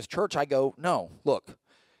the Methodist Church, I go, no, look,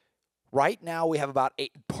 right now we have about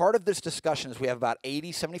part of this discussion is we have about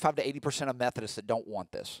 75 to 80% of Methodists that don't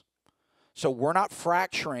want this. So we're not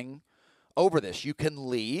fracturing over this. You can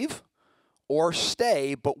leave or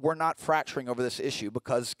stay, but we're not fracturing over this issue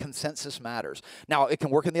because consensus matters. Now, it can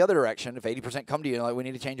work in the other direction. If 80% come to you and like, we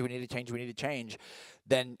need to change, we need to change, we need to change,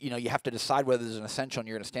 then you have to decide whether there's an essential and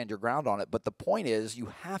you're going to stand your ground on it. But the point is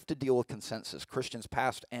you have to deal with consensus, Christians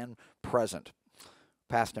past and present.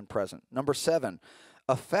 Past and present. Number 7,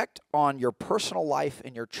 effect on your personal life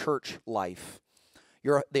and your church life.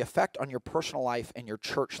 The effect on your personal life and your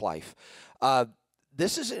church life.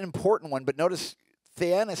 This is an important one, but notice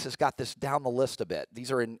Theanis has got this down the list a bit.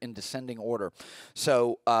 These are in descending order.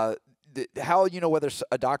 So how you know whether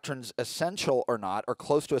a doctrine's essential or not, or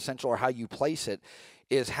close to essential, or how you place it,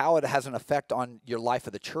 is how it has an effect on your life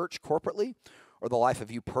of the church corporately or the life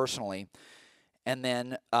of you personally. And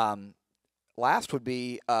then last would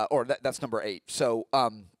be, that's number 8. So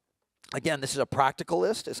again, this is a practical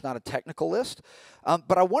list. It's not a technical list.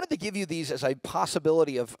 But I wanted to give you these as a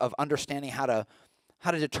possibility of understanding how to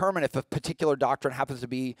determine if a particular doctrine happens to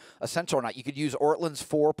be essential or not. You could use Ortland's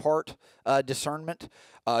 4-part discernment.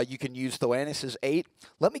 You can use Theoannis' 8.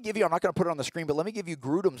 Let me give you, I'm not going to put it on the screen, but let me give you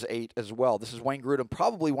Grudem's 8 as well. This is Wayne Grudem,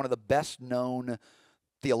 probably one of the best-known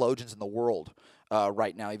theologians in the world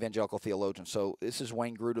right now, evangelical theologian. So this is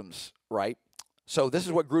Wayne Grudem's, right? So this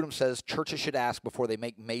is what Grudem says churches should ask before they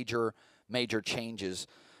make major changes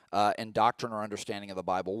in doctrine or understanding of the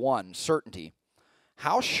Bible. 1, certainty.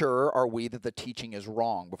 How sure are we that the teaching is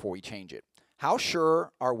wrong before we change it? How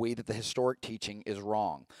sure are we that the historic teaching is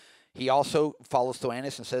wrong? He also follows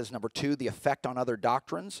Theoannis and says, number 2, the effect on other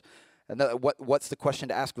doctrines. And what's the question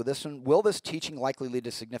to ask with this one? Will this teaching likely lead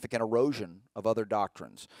to significant erosion of other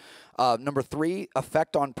doctrines? Number 3,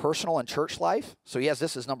 effect on personal and church life. So he has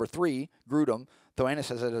this as number 3, Grudem. Theoannis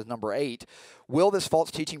has it as number 8. Will this false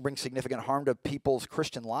teaching bring significant harm to people's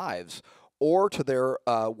Christian lives? or to their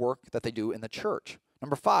work that they do in the church.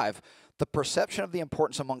 Number 5, the perception of the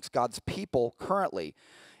importance amongst God's people currently.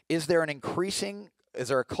 Is there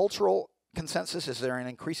a cultural consensus? Is there an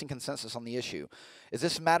increasing consensus on the issue? Is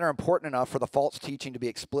this matter important enough for the false teaching to be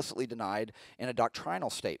explicitly denied in a doctrinal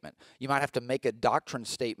statement? You might have to make a doctrine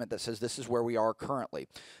statement that says this is where we are currently.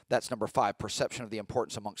 That's number 5, perception of the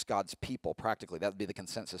importance amongst God's people, practically. That would be the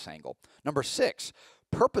consensus angle. Number 6,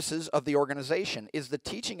 purposes of the organization. Is the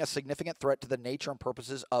teaching a significant threat to the nature and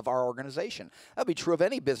purposes of our organization? That would be true of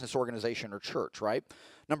any business organization or church, right?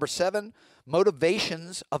 Number 7,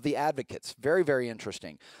 motivations of the advocates. Very, very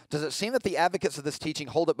interesting. Does it seem that the advocates of this teaching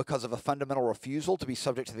hold it because of a fundamental refusal to be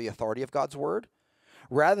subject to the authority of God's word,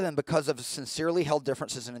 rather than because of sincerely held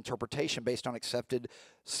differences in interpretation based on accepted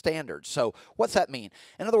standards? So what's that mean?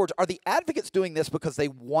 In other words, are the advocates doing this because they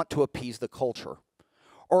want to appease the culture?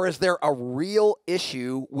 Or is there a real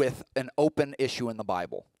issue with an open issue in the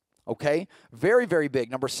Bible? Okay? Very, very big.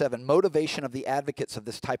 Number 7, motivation of the advocates of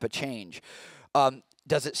this type of change.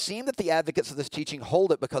 Does it seem that the advocates of this teaching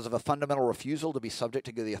hold it because of a fundamental refusal to be subject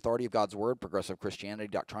to the authority of God's word, progressive Christianity,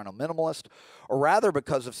 doctrinal minimalist, or rather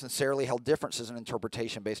because of sincerely held differences in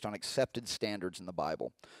interpretation based on accepted standards in the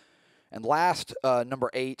Bible? And last, number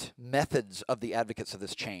 8, methods of the advocates of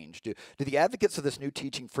this change. Do the advocates of this new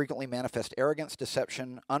teaching frequently manifest arrogance,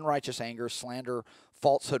 deception, unrighteous anger, slander,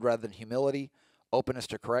 falsehood rather than humility, openness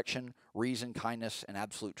to correction, reason, kindness, and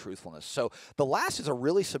absolute truthfulness? So the last is a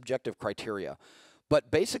really subjective criteria. But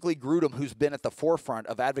basically, Grudem, who's been at the forefront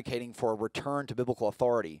of advocating for a return to biblical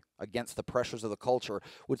authority against the pressures of the culture,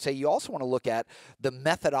 would say you also want to look at the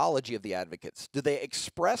methodology of the advocates. Do they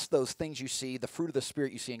express those things you see, the fruit of the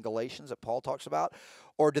Spirit you see in Galatians that Paul talks about?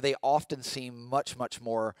 Or do they often seem much, much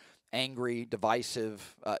more angry,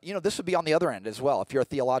 divisive? This would be on the other end as well, if you're a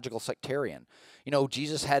theological sectarian.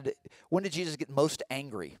 When did Jesus get most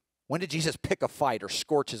angry? When did Jesus pick a fight or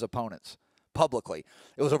scorch his opponents? Publicly.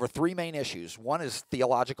 It was over 3 main issues. One is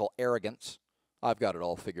theological arrogance. I've got it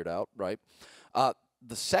all figured out, right?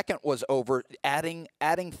 The second was over adding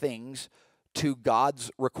things to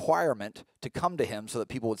God's requirement to come to him so that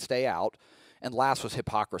people would stay out. And last was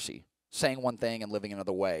hypocrisy, saying one thing and living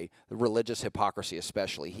another way, the religious hypocrisy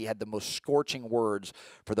especially. He had the most scorching words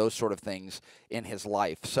for those sort of things in his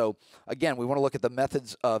life. So, again, we want to look at the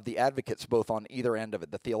methods of the advocates both on either end of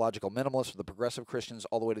it, the theological minimalists, the progressive Christians,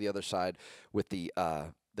 all the way to the other side with the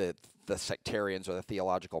sectarians or the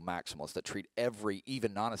theological maximalists that treat every,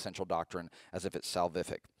 even non-essential doctrine as if it's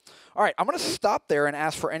salvific. All right, I'm going to stop there and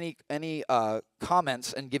ask for any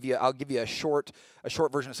comments and I'll give you a short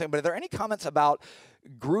version of saying. But are there any comments about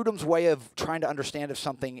Grudem's way of trying to understand if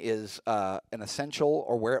something is an essential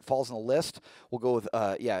or where it falls on the list? We'll go with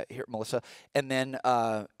here, Melissa, and then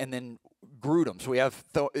Grudem. So we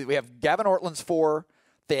have Gavin Ortland's 4,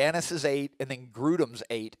 Theanis' 8, and then Grudem's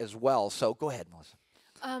 8 as well. So go ahead, Melissa.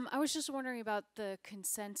 I was just wondering about the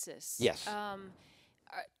consensus. Yes.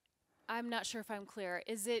 I'm not sure if I'm clear.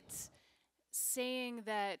 Is it saying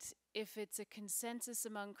that if it's a consensus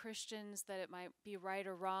among Christians that it might be right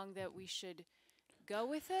or wrong that we should go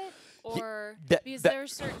with it? Or because there are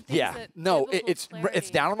certain things that it's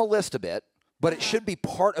down on the list a bit, but it should be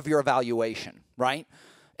part of your evaluation, right?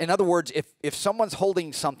 In other words, if someone's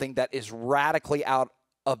holding something that is radically out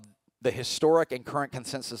of the historic and current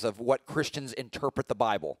consensus of what Christians interpret the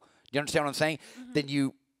Bible, do you understand what I'm saying? Mm-hmm. Then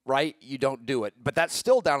you don't do it. But that's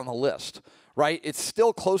still down on the list, right? It's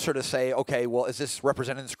still closer to say, okay, well, is this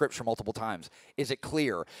represented in Scripture multiple times? Is it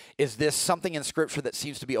clear? Is this something in Scripture that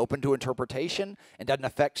seems to be open to interpretation and doesn't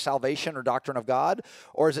affect salvation or doctrine of God?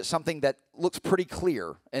 Or is it something that looks pretty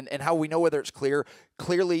clear? And how we know whether it's clear?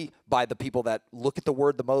 Clearly by the people that look at the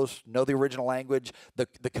Word the most, know the original language,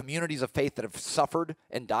 the communities of faith that have suffered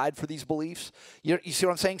and died for these beliefs. You see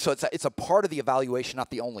what I'm saying? So it's a part of the evaluation, not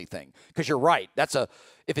the only thing. Because you're right.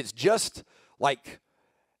 If it's just like,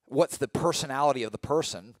 what's the personality of the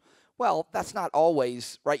person? Well, that's not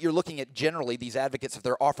always, right? You're looking at generally these advocates, if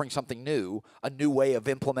they're offering something new, a new way of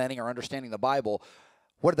implementing or understanding the Bible,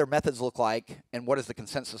 what do their methods look like and what does the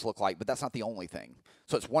consensus look like? But that's not the only thing.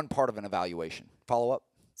 So it's one part of an evaluation. Follow up?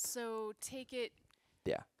 So take it.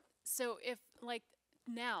 Yeah. So if like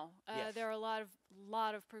now, Yes. there are a lot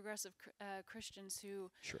of progressive Christians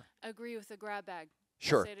who agree with the grab bag.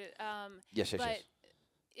 Sure. Yes.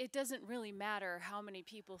 It doesn't really matter how many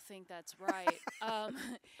people think that's right.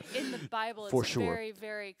 In the Bible, it's very,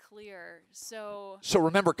 very clear. So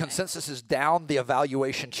remember, consensus is down the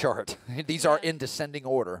evaluation chart. These are in descending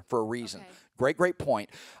order for a reason. Okay. Great point.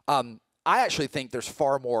 I actually think there's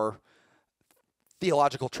far more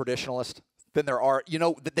theological traditionalists than there are.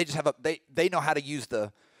 They just have they know how to use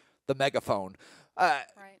the megaphone. Right.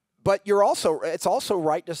 But it's also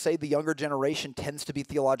right to say the younger generation tends to be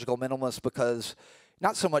theological minimalists because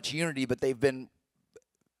not so much unity, but they've been,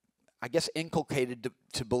 I guess, inculcated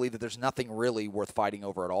to believe that there's nothing really worth fighting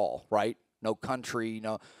over at all, right? No country,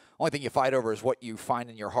 no. Only thing you fight over is what you find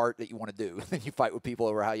in your heart that you want to do. Then you fight with people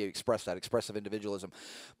over how you express that, expressive individualism.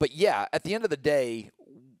 But yeah, at the end of the day,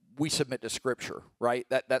 we submit to Scripture, right?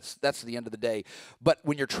 That's the end of the day. But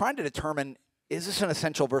when you're trying to determine, is this an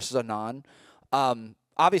essential versus a non?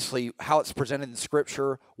 Obviously, how it's presented in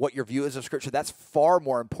Scripture, what your view is of Scripture, that's far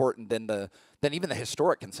more important than even the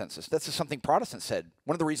historic consensus. That's just something Protestants said.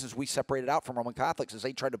 One of the reasons we separated out from Roman Catholics is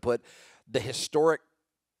they tried to put the historic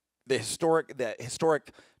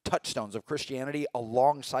touchstones of Christianity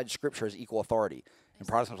alongside Scripture as equal authority. And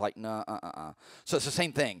Protestants were like, no, So it's the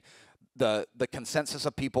same thing. The consensus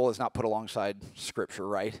of people is not put alongside Scripture,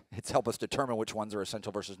 right? It's help us determine which ones are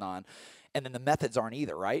essential versus non. And then the methods aren't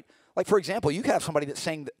either, right? Like, for example, you could have somebody that's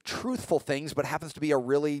saying truthful things but happens to be a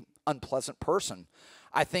really unpleasant person.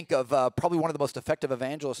 I think of probably one of the most effective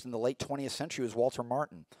evangelists in the late 20th century was Walter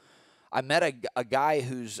Martin. I met a guy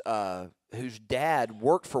whose dad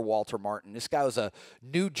worked for Walter Martin. This guy was a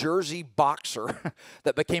New Jersey boxer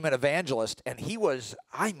that became an evangelist, and he was,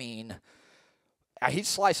 he'd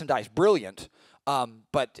slice and dice, brilliant.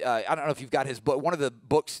 But I don't know if you've got his book. One of the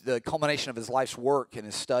books, the culmination of his life's work and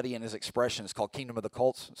his study and his expression is called Kingdom of the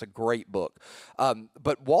Cults. It's a great book.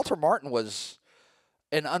 But Walter Martin was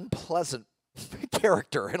an unpleasant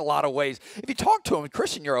character in a lot of ways. If you talk to him,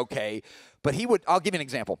 Christian, you're okay. But I'll give you an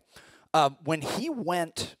example. When he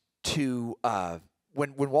went to,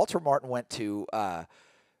 when Walter Martin went to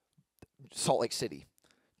Salt Lake City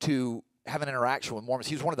to have an interaction with Mormons,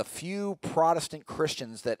 he was one of the few Protestant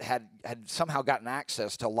Christians that had somehow gotten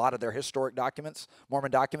access to a lot of their historic documents,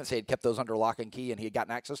 Mormon documents. They had kept those under lock and key, and he had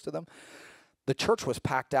gotten access to them. The church was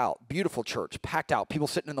packed out, beautiful church, packed out, people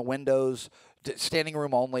sitting in the windows, standing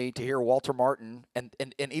room only to hear Walter Martin, and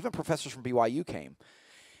even professors from BYU came.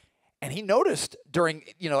 And he noticed during,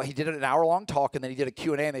 he did an hour-long talk, and then he did a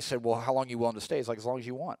Q&A, and they said, well, how long are you willing to stay? He's like, as long as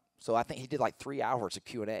you want. So I think he did like 3 hours of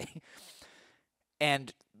Q&A.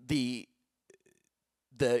 And the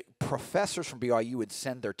professors from BYU would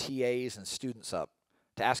send their TAs and students up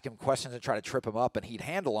to ask him questions and try to trip him up, and he'd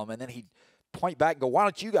handle them, and then he'd point back and go, why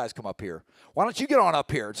don't you guys come up here? Why don't you get on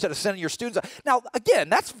up here instead of sending your students up? Now, again,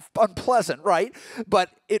 that's unpleasant, right? But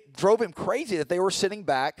it drove him crazy that they were sitting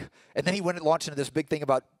back, and then he went and launched into this big thing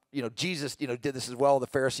about, Jesus, did this as well. The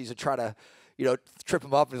Pharisees would try to, trip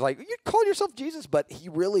him up. And he's like, you call yourself Jesus? But he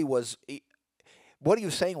really was, what he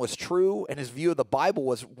was saying was true, and his view of the Bible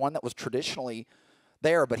was one that was traditionally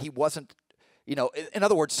there, but he wasn't, in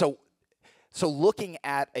other words, so looking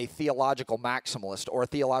at a theological maximalist or a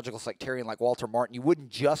theological sectarian like Walter Martin, you wouldn't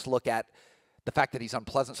just look at the fact that he's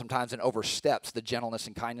unpleasant sometimes and oversteps the gentleness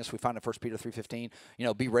and kindness we find in 1 Peter 3:15.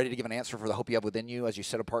 Be ready to give an answer for the hope you have within you as you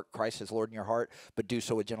set apart Christ as Lord in your heart, but do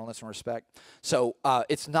so with gentleness and respect. So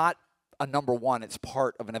it's not a number one. It's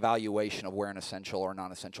part of an evaluation of where an essential or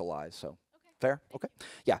non-essential lies. So fair? Okay.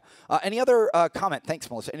 Yeah. Any other comment? Thanks,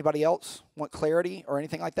 Melissa. Anybody else want clarity or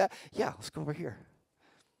anything like that? Yeah, let's go over here.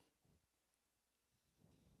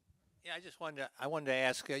 Yeah, I wanted to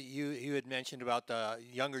ask, you had mentioned about the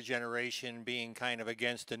younger generation being kind of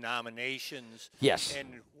against denominations. Yes.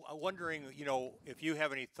 And wondering, if you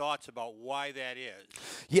have any thoughts about why that is.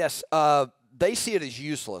 Yes, they see it as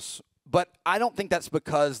useless, but I don't think that's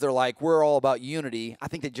because they're like, we're all about unity. I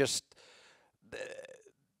think they just,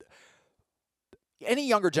 any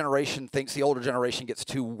younger generation thinks the older generation gets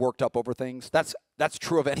too worked up over things. That's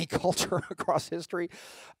true of any culture across history.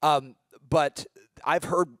 But I've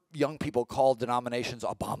heard young people call denominations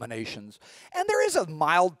abominations, and there is a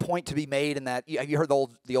mild point to be made in that. Have you heard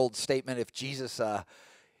the old statement? If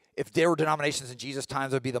there were denominations in Jesus'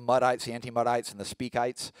 times, it would be the Muddites, the anti-Muddites, and the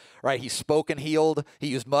Speakites, right? He spoke and healed, he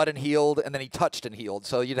used mud and healed, and then he touched and healed.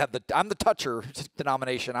 So you'd have I'm the toucher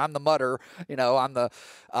denomination, I'm the mudder, I'm the,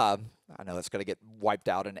 I know it's going to get wiped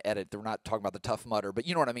out in edit. We're not talking about the tough mudder, but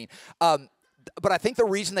you know what I mean. But I think the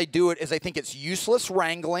reason they do it is they think it's useless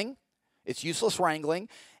wrangling. It's useless wrangling.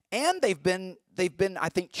 And they've been, I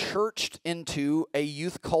think, churched into a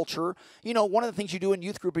youth culture. One of the things you do in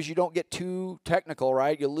youth group is you don't get too technical,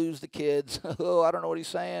 right? You lose the kids. Oh, I don't know what he's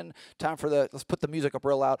saying. Time for let's put the music up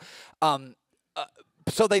real loud.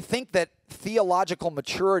 So they think that theological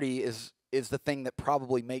maturity is the thing that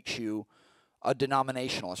probably makes you a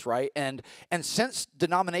denominationalist, right? And since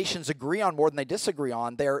denominations agree on more than they disagree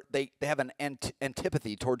on, they have an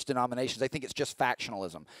antipathy towards denominations. They think it's just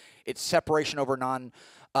factionalism. It's separation over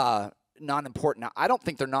non-important. Now, I don't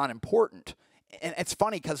think they're non-important. And it's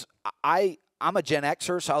funny because I I'm a Gen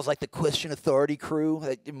Xer, so I was like the question authority crew,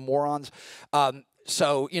 like, morons.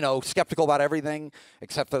 So, skeptical about everything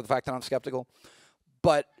except for the fact that I'm skeptical.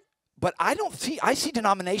 But I see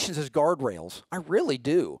denominations as guardrails. I really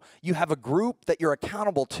do. You have a group that you're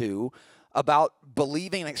accountable to about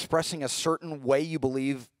believing and expressing a certain way you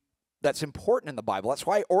believe that's important in the Bible. That's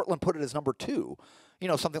why Ortland put it as number 2.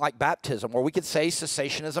 Something like baptism, where we could say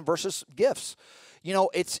cessationism versus gifts.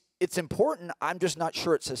 It's important. I'm just not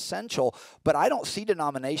sure it's essential. But I don't see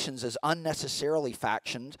denominations as unnecessarily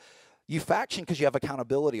factioned. You faction because you have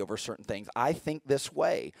accountability over certain things. I think this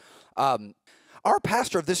way. Our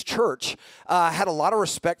pastor of this church had a lot of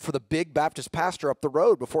respect for the big Baptist pastor up the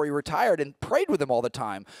road before he retired and prayed with him all the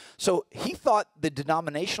time. So he thought the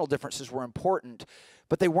denominational differences were important,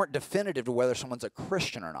 but they weren't definitive to whether someone's a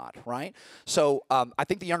Christian or not, right? So I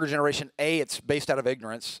think the younger generation, it's based out of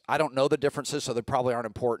ignorance. I don't know the differences, so they probably aren't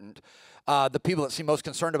important. The people that seem most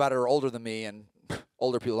concerned about it are older than me, and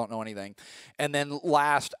older people don't know anything. And then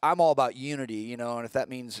last, I'm all about unity, and if that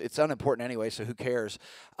means it's unimportant anyway, so who cares?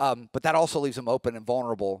 But that also leaves them open and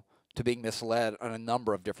vulnerable to being misled in a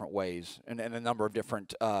number of different ways and in a number of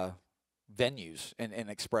different venues and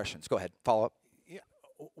expressions. Go ahead, follow up. Yeah.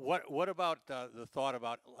 What about the thought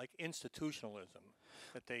about like institutionalism?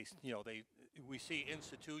 That we see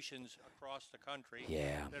institutions across the country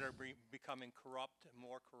that are becoming corrupt and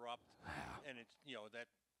more corrupt, and it's that.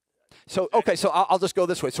 So, okay, so I'll just go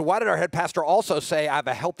this way. So why did our head pastor also say I have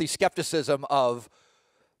a healthy skepticism of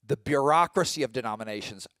the bureaucracy of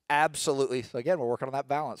denominations? Absolutely. So again, we're working on that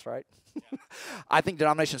balance, right? Yeah. I think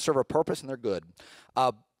denominations serve a purpose, and they're good.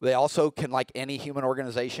 They also can, like any human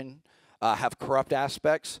organization, have corrupt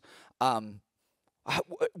aspects.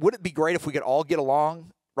 Would it be great if we could all get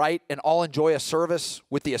along, right, and all enjoy a service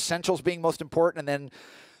with the essentials being most important? And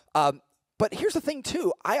then, but here's the thing,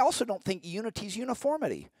 too. I also don't think unity is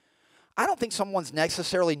uniformity. I don't think someone's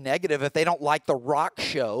necessarily negative if they don't like the rock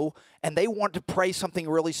show and they want to pray something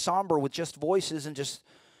really somber with just voices and just,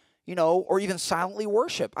 or even silently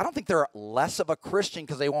worship. I don't think they're less of a Christian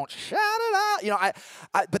because they won't shout it out.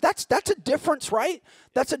 But that's a difference, right?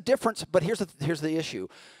 That's a difference. But here's the issue.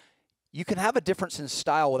 You can have a difference in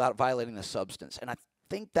style without violating the substance, and I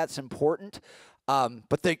think that's important.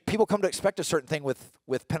 But people come to expect a certain thing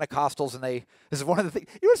with Pentecostals, and this is one of the things.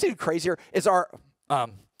 You want to see crazier is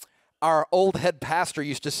our old head pastor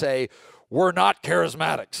used to say, we're not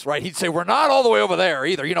charismatics, right? He'd say, we're not all the way over there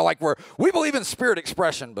either. Like we believe in spirit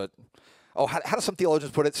expression, but, how do some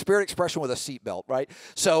theologians put it? Spirit expression with a seatbelt, right?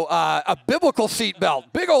 So a biblical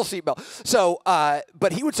seatbelt, big old seatbelt. So,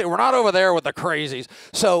 but he would say, we're not over there with the crazies.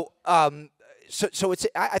 So, so it's.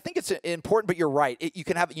 I think it's important, but you're right. You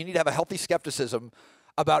need to have a healthy skepticism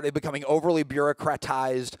about it becoming overly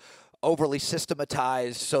bureaucratized, overly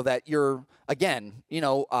systematized, so that you're again,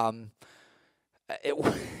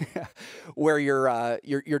 where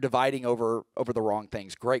you're dividing over the wrong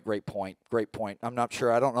things. Great point. I'm not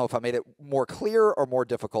sure. I don't know if I made it more clear or more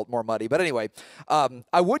difficult, more muddy. But anyway,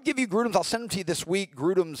 I would give you Grudem's. I'll send them to you this week.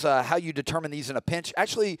 Grudem's how you determine these in a pinch.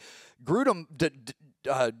 Actually, Grudem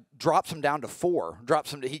drops them down to 4.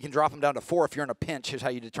 He can drop them down to 4 if you're in a pinch. Is how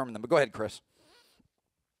you determine them. But go ahead, Chris.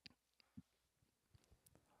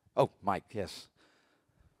 Oh, Mike, yes.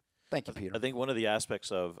 Thank you, Peter. I think one of the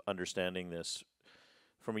aspects of understanding this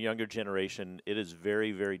from a younger generation, it is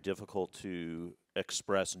very, very difficult to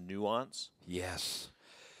express nuance. Yes.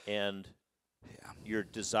 And your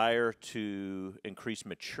desire to increase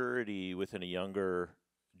maturity within a younger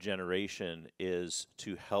generation is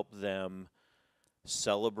to help them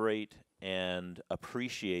celebrate and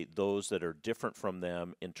appreciate those that are different from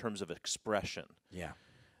them in terms of expression. Yeah.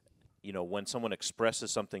 When someone expresses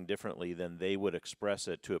something differently, then they would express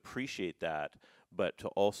it to appreciate that, but to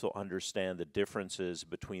also understand the differences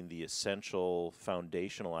between the essential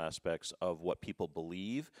foundational aspects of what people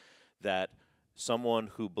believe, that someone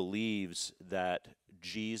who believes that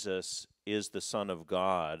Jesus is the Son of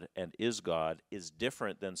God and is God is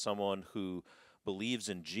different than someone who believes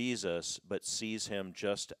in Jesus but sees him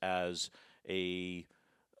just as a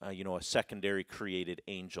secondary created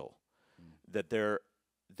angel. That the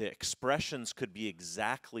expressions could be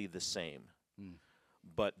exactly the same,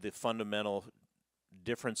 but the fundamental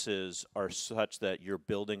differences are such that you're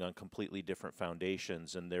building on completely different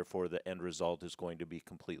foundations, and therefore the end result is going to be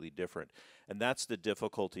completely different. And that's the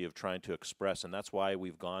difficulty of trying to express, and that's why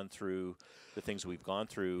we've gone through the things we've gone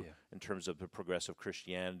through in terms of the progressive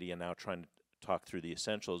Christianity and now trying to talk through the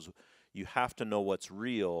essentials. You have to know what's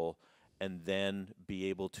real and then be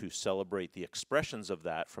able to celebrate the expressions of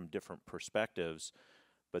that from different perspectives.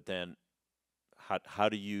 But then how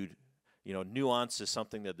do you nuance is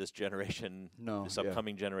something that this generation, this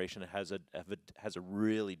upcoming generation has a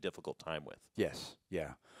really difficult time with. Yes,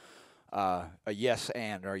 yeah. A yes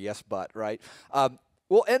and or a yes but, right?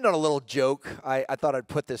 We'll end on a little joke. I thought I'd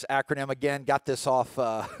put this acronym again. Got this off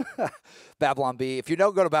Babylon Bee. If you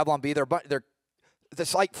don't go to Babylon Bee,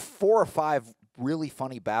 there's like 4 or 5 really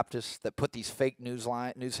funny Baptists that put these fake news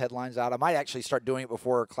headlines out. I might actually start doing it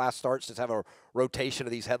before class starts, just have a rotation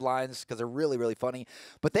of these headlines because they're really, really funny.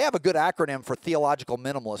 But they have a good acronym for theological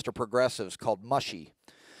minimalists or progressives called MUSHY.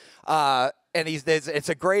 And it's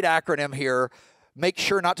a great acronym here. Make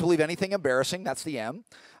sure not to believe anything embarrassing. That's the M.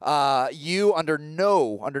 You, under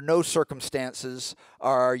no circumstances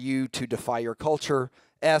are you to defy your culture.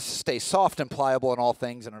 S, stay soft and pliable in all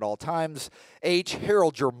things and at all times. H,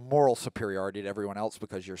 herald your moral superiority to everyone else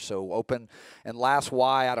because you're so open. And last,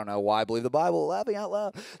 Y, I don't know why I believe the Bible, laughing out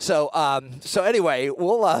loud. So anyway,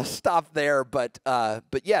 we'll stop there. But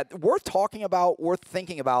yeah, worth talking about, worth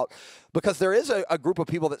thinking about, because there is a group of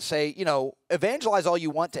people that say, evangelize all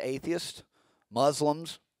you want to atheists,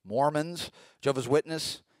 Muslims, Mormons, Jehovah's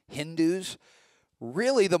Witnesses, Hindus.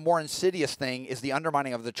 Really, the more insidious thing is the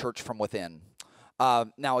undermining of the church from within.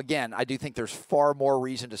 Now, again, I do think there's far more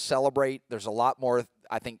reason to celebrate. There's a lot more,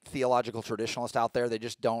 I think, theological traditionalists out there.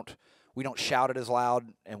 We don't shout it as loud,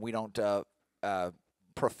 and we don't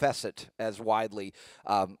profess it as widely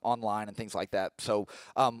online and things like that. So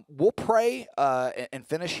we'll pray and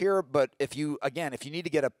finish here. But if you need to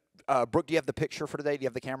get Brooke, do you have the picture for today? Do you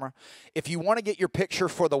have the camera? If you want to get your picture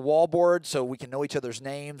for the wall board so we can know each other's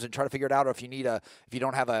names and try to figure it out, or if you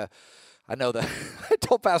don't have I know I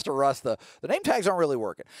told Pastor Russ the name tags aren't really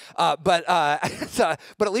working, but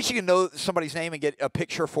at least you can know somebody's name and get a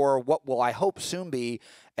picture for what will, I hope, soon be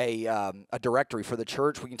a directory for the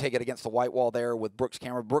church. We can take it against the white wall there with Brooke's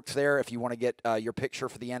camera. Brooke's there if you want to get your picture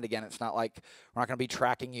for the end. Again, it's not like we're not going to be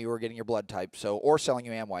tracking you or getting your blood type, or selling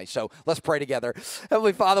you Amway. So let's pray together.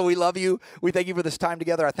 Heavenly Father, we love you. We thank you for this time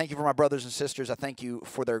together. I thank you for my brothers and sisters. I thank you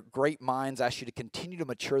for their great minds. I ask you to continue to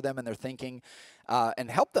mature them in their thinking and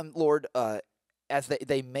help them, Lord, as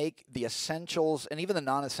they make the essentials and even the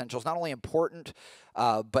non-essentials not only important,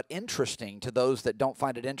 but interesting to those that don't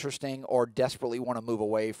find it interesting or desperately want to move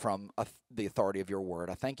away from the authority of your word.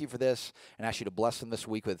 I thank you for this and ask you to bless them this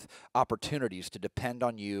week with opportunities to depend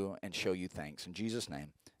on you and show you thanks. In Jesus'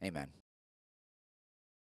 name, amen.